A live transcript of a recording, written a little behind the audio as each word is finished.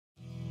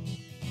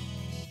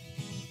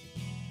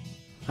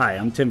Hi,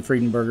 I'm Tim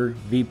Friedenberger,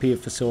 VP of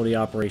Facility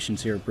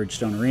Operations here at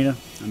Bridgestone Arena.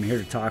 I'm here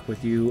to talk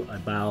with you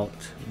about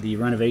the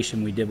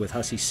renovation we did with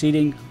Hussey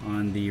Seating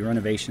on the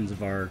renovations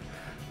of our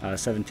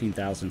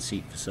 17,000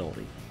 seat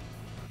facility.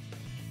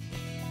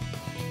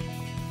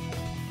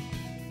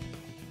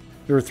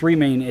 There were three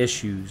main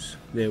issues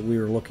that we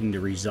were looking to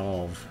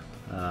resolve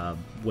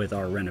with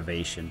our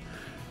renovation,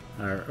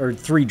 or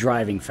three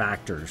driving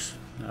factors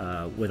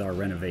with our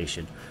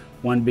renovation.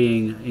 One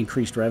being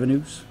increased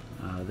revenues,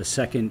 the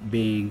second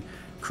being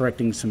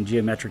correcting some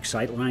geometric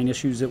sightline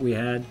issues that we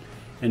had,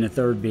 and the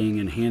third being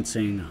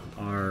enhancing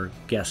our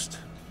guest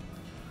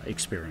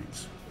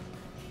experience.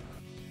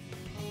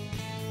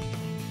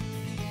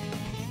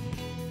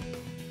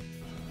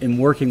 In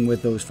working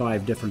with those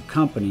five different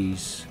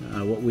companies,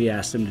 what we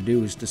asked them to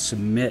do is to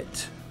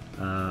submit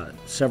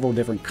several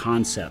different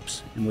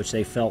concepts in which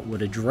they felt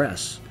would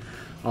address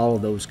all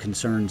of those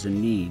concerns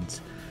and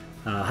needs.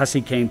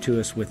 Hussey came to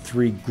us with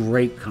three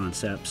great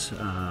concepts,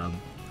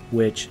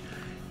 which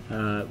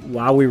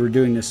while we were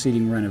doing this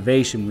seating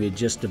renovation, we had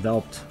just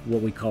developed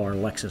what we call our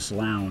Lexus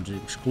Lounge, an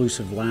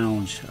exclusive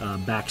lounge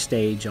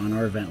backstage on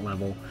our event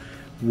level,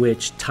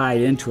 which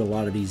tied into a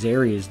lot of these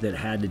areas that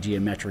had the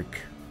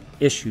geometric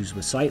issues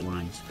with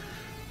sightlines.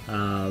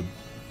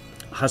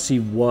 Hussey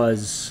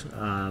was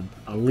a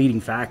leading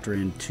factor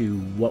into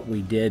what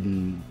we did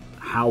and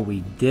how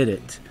we did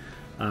it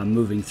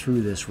moving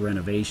through this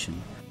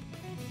renovation.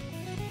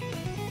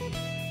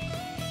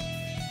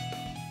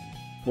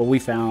 What we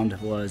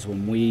found was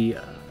when we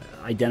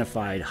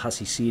identified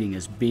Hussey Seating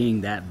as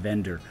being that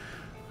vendor,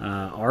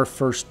 our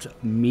first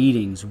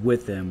meetings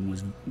with them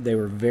they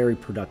were very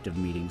productive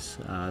meetings,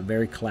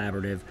 very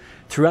collaborative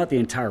throughout the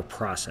entire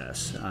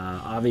process.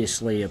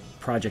 Obviously, a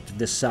project of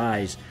this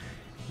size,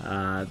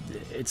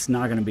 it's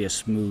not going to be a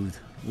smooth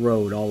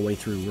road all the way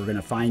through. We're going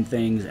to find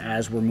things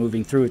as we're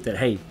moving through it that,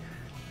 hey,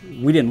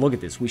 we didn't look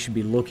at this, we should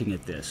be looking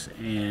at this.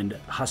 And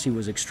Hussey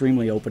was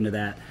extremely open to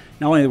that.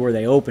 Not only were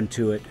they open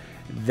to it,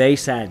 they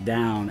sat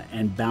down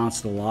and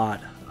bounced a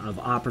lot of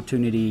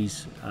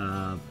opportunities,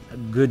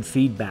 good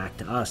feedback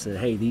to us that,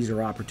 hey, these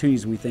are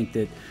opportunities we think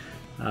that,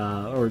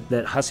 or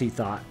that Hussey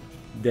thought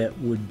that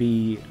would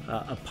be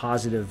a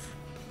positive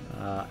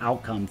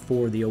outcome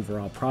for the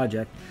overall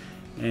project.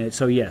 And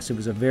so yes, it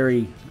was a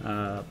very,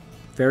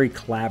 very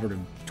collaborative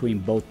between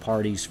both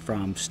parties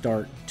from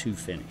start to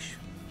finish.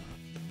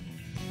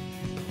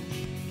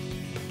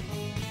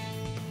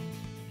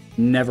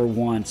 Never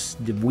once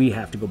did we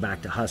have to go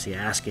back to Hussey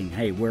asking,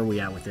 hey, where are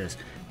we at with this?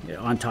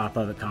 On top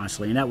of it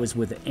constantly. And that was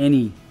with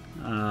any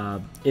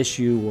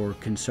issue or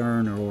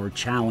concern or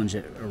challenge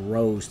that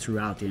arose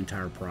throughout the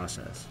entire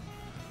process.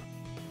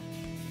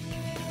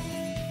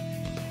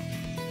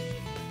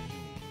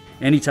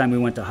 Anytime we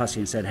went to Hussey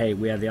and said, hey,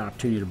 we have the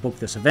opportunity to book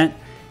this event,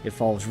 it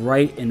falls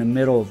right in the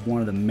middle of one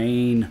of the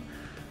main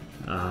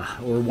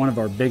or one of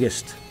our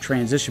biggest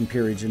transition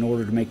periods in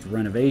order to make the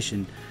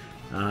renovation.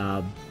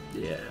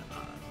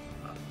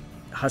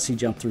 Hussey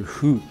jumped through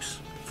hoops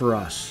for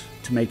us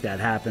to make that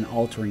happen,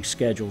 altering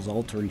schedules,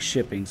 altering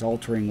shippings,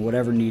 altering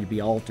whatever needed to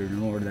be altered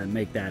in order to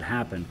make that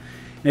happen.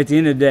 And at the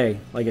end of the day,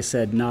 like I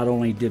said, not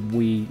only did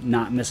we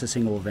not miss a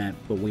single event,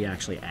 but we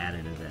actually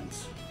added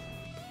events.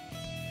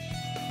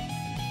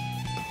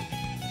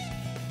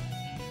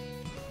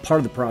 Part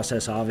of the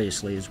process,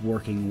 obviously, is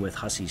working with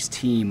Hussey's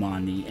team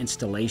on the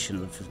installation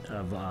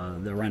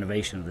of the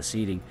renovation of the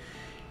seating.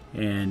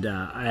 And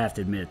I have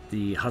to admit,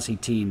 the Hussey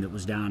team that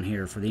was down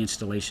here for the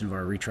installation of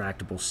our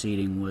retractable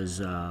seating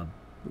was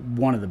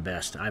one of the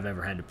best I've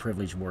ever had the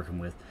privilege of working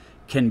with.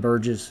 Ken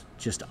Burgess,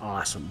 just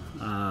awesome.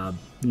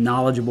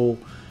 Knowledgeable,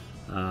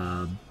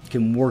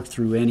 can work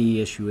through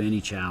any issue,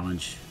 any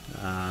challenge.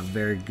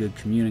 Very good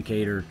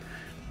communicator.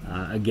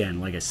 Again,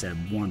 like I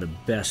said, one of the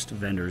best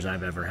vendors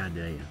I've ever had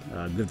the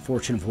good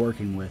fortune of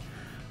working with.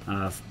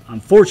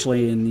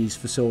 Unfortunately, in these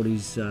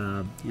facilities,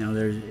 you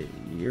know,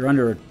 you're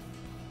under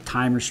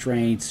time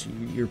restraints,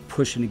 you're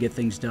pushing to get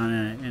things done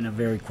in a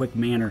very quick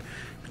manner.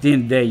 At the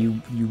end of the day,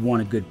 you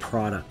want a good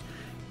product.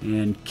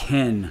 And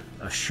Ken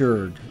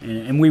assured,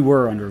 and we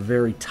were under a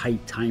very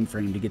tight time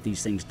frame to get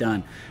these things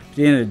done. At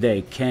the end of the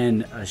day,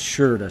 Ken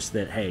assured us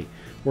that, hey,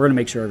 we're going to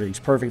make sure everything's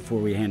perfect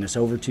before we hand this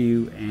over to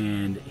you.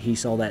 And he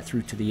saw that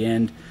through to the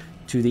end,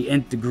 to the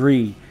nth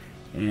degree.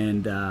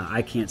 And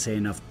I can't say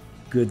enough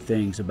good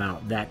things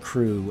about that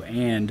crew,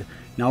 and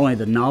not only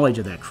the knowledge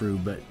of that crew,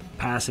 but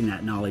passing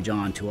that knowledge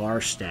on to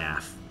our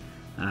staff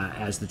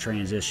as the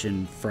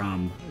transition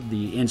from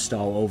the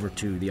install over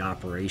to the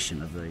operation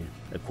of the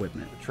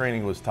equipment. The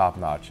training was top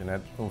notch,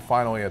 and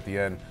finally at the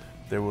end,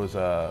 there was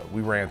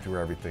we ran through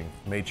everything,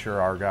 made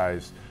sure our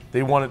guys,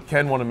 Ken wanted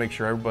to make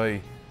sure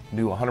everybody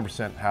knew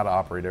 100% how to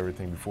operate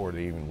everything before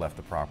they even left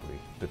the property.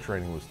 The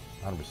training was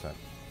 100%.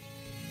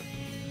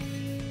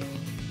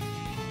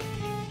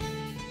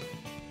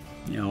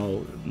 You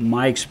know,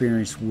 my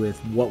experience with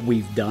what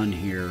we've done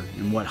here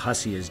and what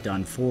Hussey has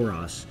done for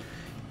us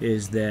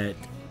is that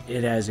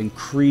it has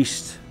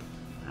increased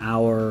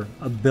our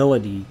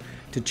ability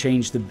to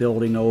change the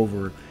building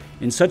over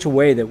in such a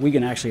way that we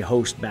can actually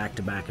host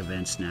back-to-back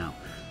events now.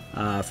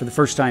 For the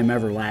first time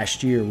ever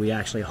last year, we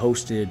actually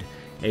hosted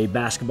a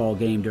basketball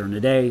game during the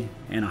day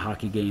and a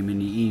hockey game in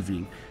the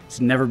evening. It's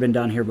never been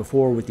done here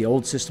before. With the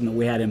old system that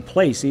we had in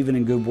place, even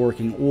in good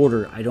working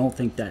order, I don't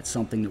think that's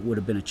something that would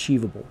have been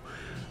achievable.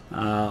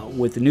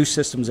 With the new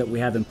systems that we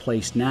have in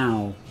place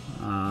now,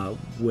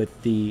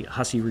 with the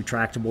Hussey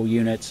retractable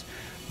units,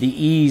 the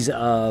ease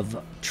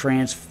of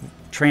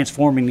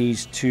transforming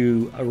these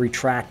to a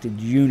retracted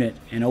unit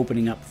and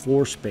opening up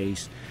floor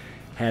space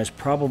has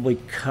probably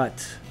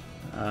cut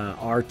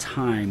our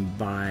time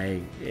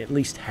by at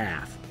least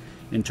half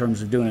in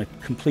terms of doing a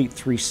complete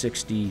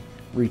 360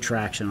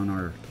 retraction on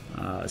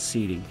our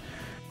seating.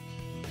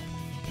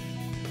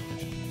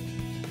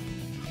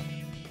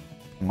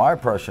 My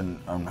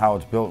impression on how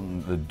it's built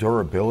and the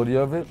durability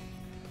of it,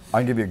 I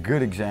can give you a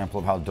good example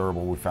of how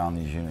durable we found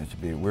these units to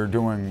be. We're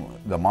doing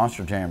the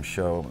Monster Jam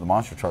show, the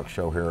Monster Truck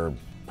show here,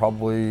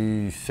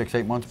 probably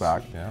 6-8 months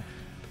back. Yeah.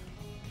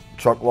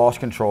 Truck lost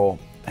control,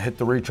 hit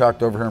the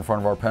retract over here in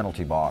front of our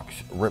penalty box,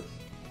 ripped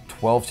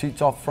 12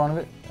 seats off the front of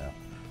it,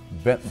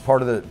 bent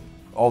part of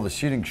all the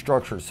seating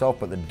structure itself,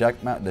 but the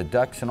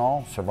decks and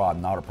all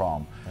survived, not a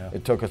problem. Yeah.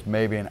 It took us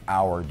maybe an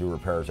hour to do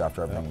repairs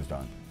after everything was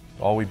done.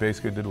 All we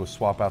basically did was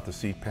swap out the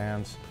seat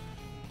pans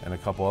and a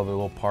couple other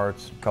little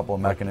parts. A couple of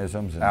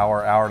mechanisms. An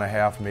hour and a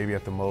half, maybe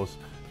at the most.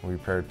 And we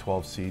repaired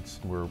 12 seats.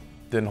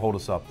 Didn't hold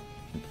us up.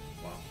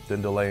 Wow.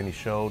 Didn't delay any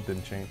show,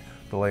 didn't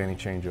delay any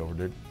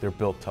changeover. They're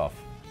built tough.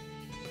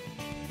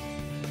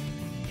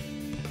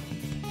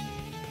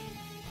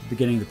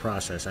 Beginning of the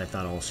process, I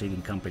thought all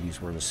seating companies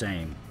were the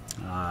same.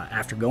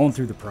 After going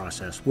through the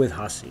process with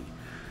Hussey,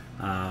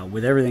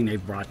 with everything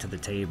they've brought to the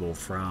table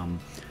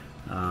from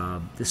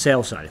the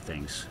sales side of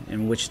things,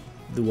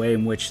 the way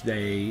in which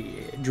they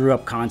drew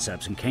up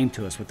concepts and came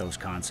to us with those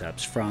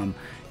concepts, from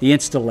the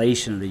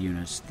installation of the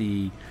units,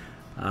 the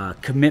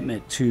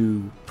commitment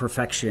to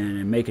perfection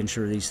and making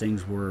sure these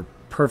things were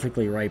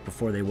perfectly right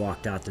before they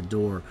walked out the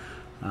door,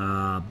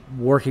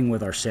 working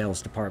with our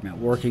sales department,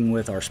 working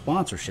with our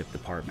sponsorship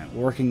department,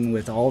 working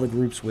with all the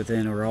groups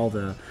within, or all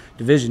the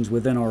divisions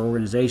within our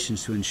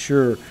organizations, to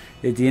ensure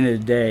that at the end of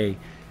the day,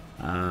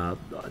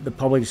 the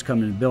public is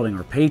coming in the building,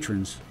 our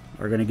patrons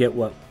are going to get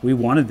what we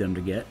wanted them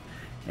to get,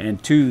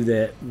 and two,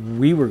 that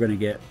we were going to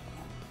get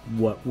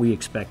what we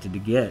expected to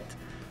get,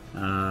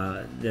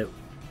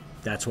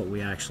 that's what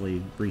we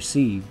actually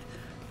received.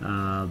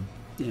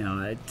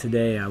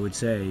 Today I would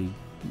say,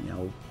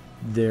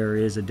 there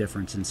is a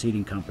difference in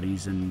seating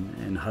companies,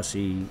 and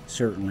Hussey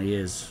certainly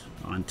is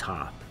on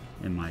top,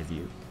 in my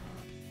view.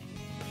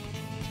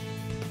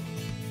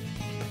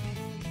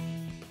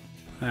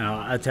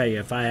 I'll tell you,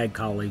 if I had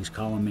colleagues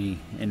calling me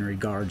in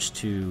regards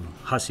to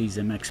Hussey's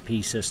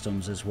MXP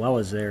systems as well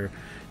as their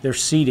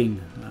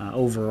seating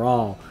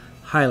overall,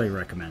 highly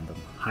recommend them.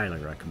 Highly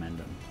recommend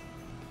them.